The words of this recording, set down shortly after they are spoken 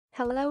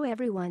Hello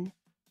everyone.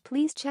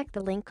 Please check the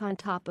link on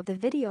top of the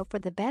video for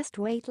the best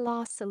weight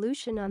loss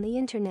solution on the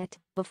internet.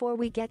 Before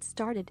we get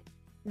started,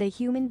 the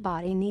human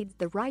body needs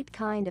the right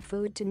kind of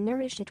food to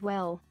nourish it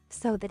well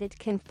so that it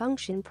can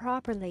function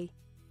properly.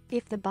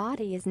 If the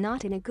body is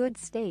not in a good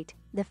state,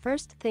 the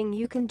first thing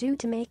you can do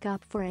to make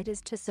up for it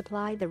is to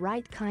supply the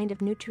right kind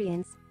of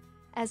nutrients.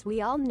 As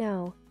we all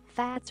know,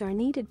 fats are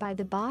needed by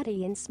the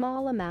body in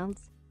small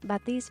amounts,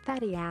 but these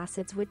fatty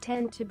acids would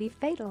tend to be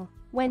fatal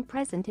when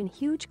present in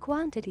huge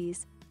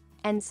quantities.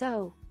 And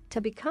so, to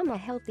become a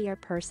healthier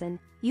person,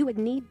 you would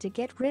need to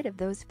get rid of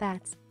those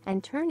fats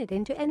and turn it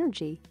into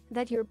energy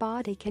that your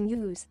body can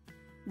use.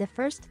 The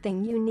first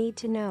thing you need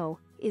to know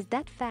is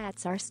that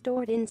fats are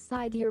stored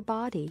inside your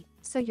body,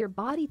 so your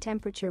body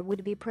temperature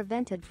would be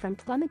prevented from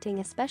plummeting,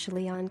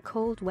 especially on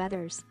cold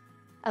weathers.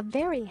 A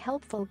very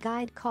helpful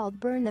guide called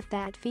Burn the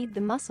Fat, Feed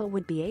the Muscle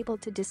would be able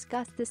to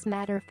discuss this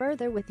matter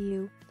further with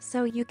you,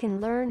 so you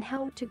can learn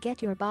how to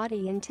get your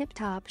body in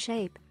tip-top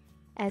shape.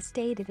 As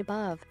stated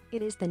above,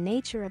 it is the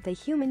nature of the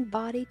human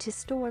body to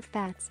store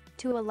fats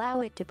to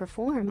allow it to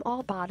perform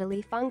all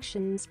bodily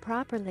functions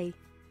properly.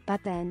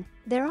 But then,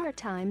 there are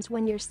times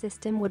when your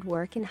system would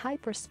work in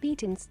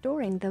hyperspeed in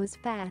storing those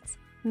fats,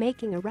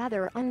 making a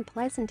rather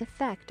unpleasant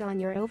effect on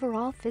your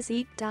overall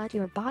physique.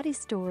 Your body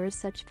stores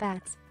such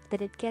fats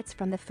that it gets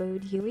from the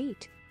food you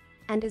eat.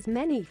 And as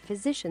many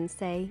physicians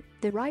say,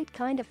 the right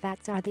kind of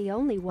fats are the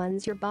only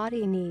ones your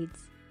body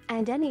needs.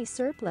 And any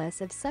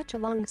surplus of such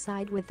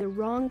alongside with the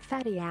wrong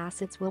fatty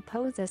acids will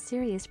pose a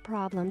serious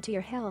problem to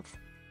your health.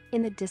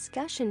 In the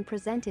discussion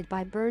presented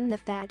by Burn the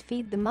Fat,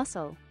 Feed the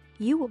Muscle,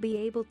 you will be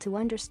able to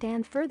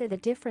understand further the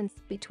difference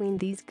between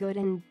these good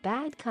and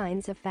bad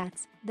kinds of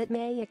fats that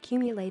may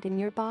accumulate in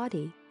your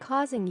body,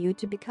 causing you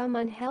to become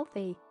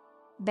unhealthy.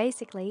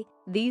 Basically,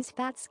 these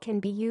fats can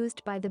be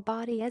used by the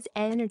body as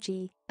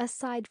energy,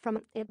 aside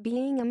from it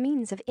being a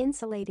means of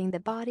insulating the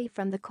body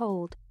from the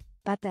cold.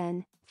 But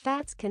then,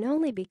 fats can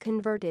only be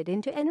converted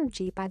into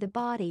energy by the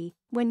body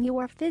when you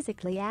are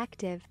physically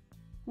active.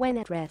 When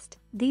at rest,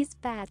 these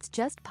fats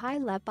just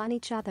pile up on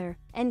each other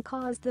and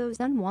cause those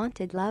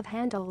unwanted love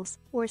handles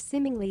or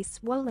seemingly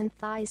swollen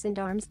thighs and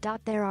arms.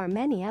 There are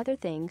many other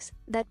things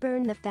that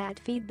Burn the Fat,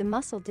 Feed the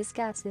Muscle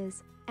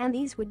discusses, and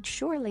these would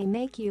surely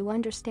make you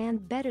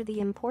understand better the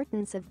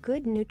importance of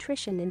good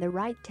nutrition and the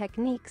right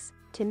techniques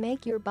to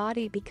make your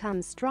body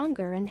become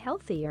stronger and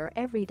healthier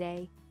every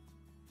day.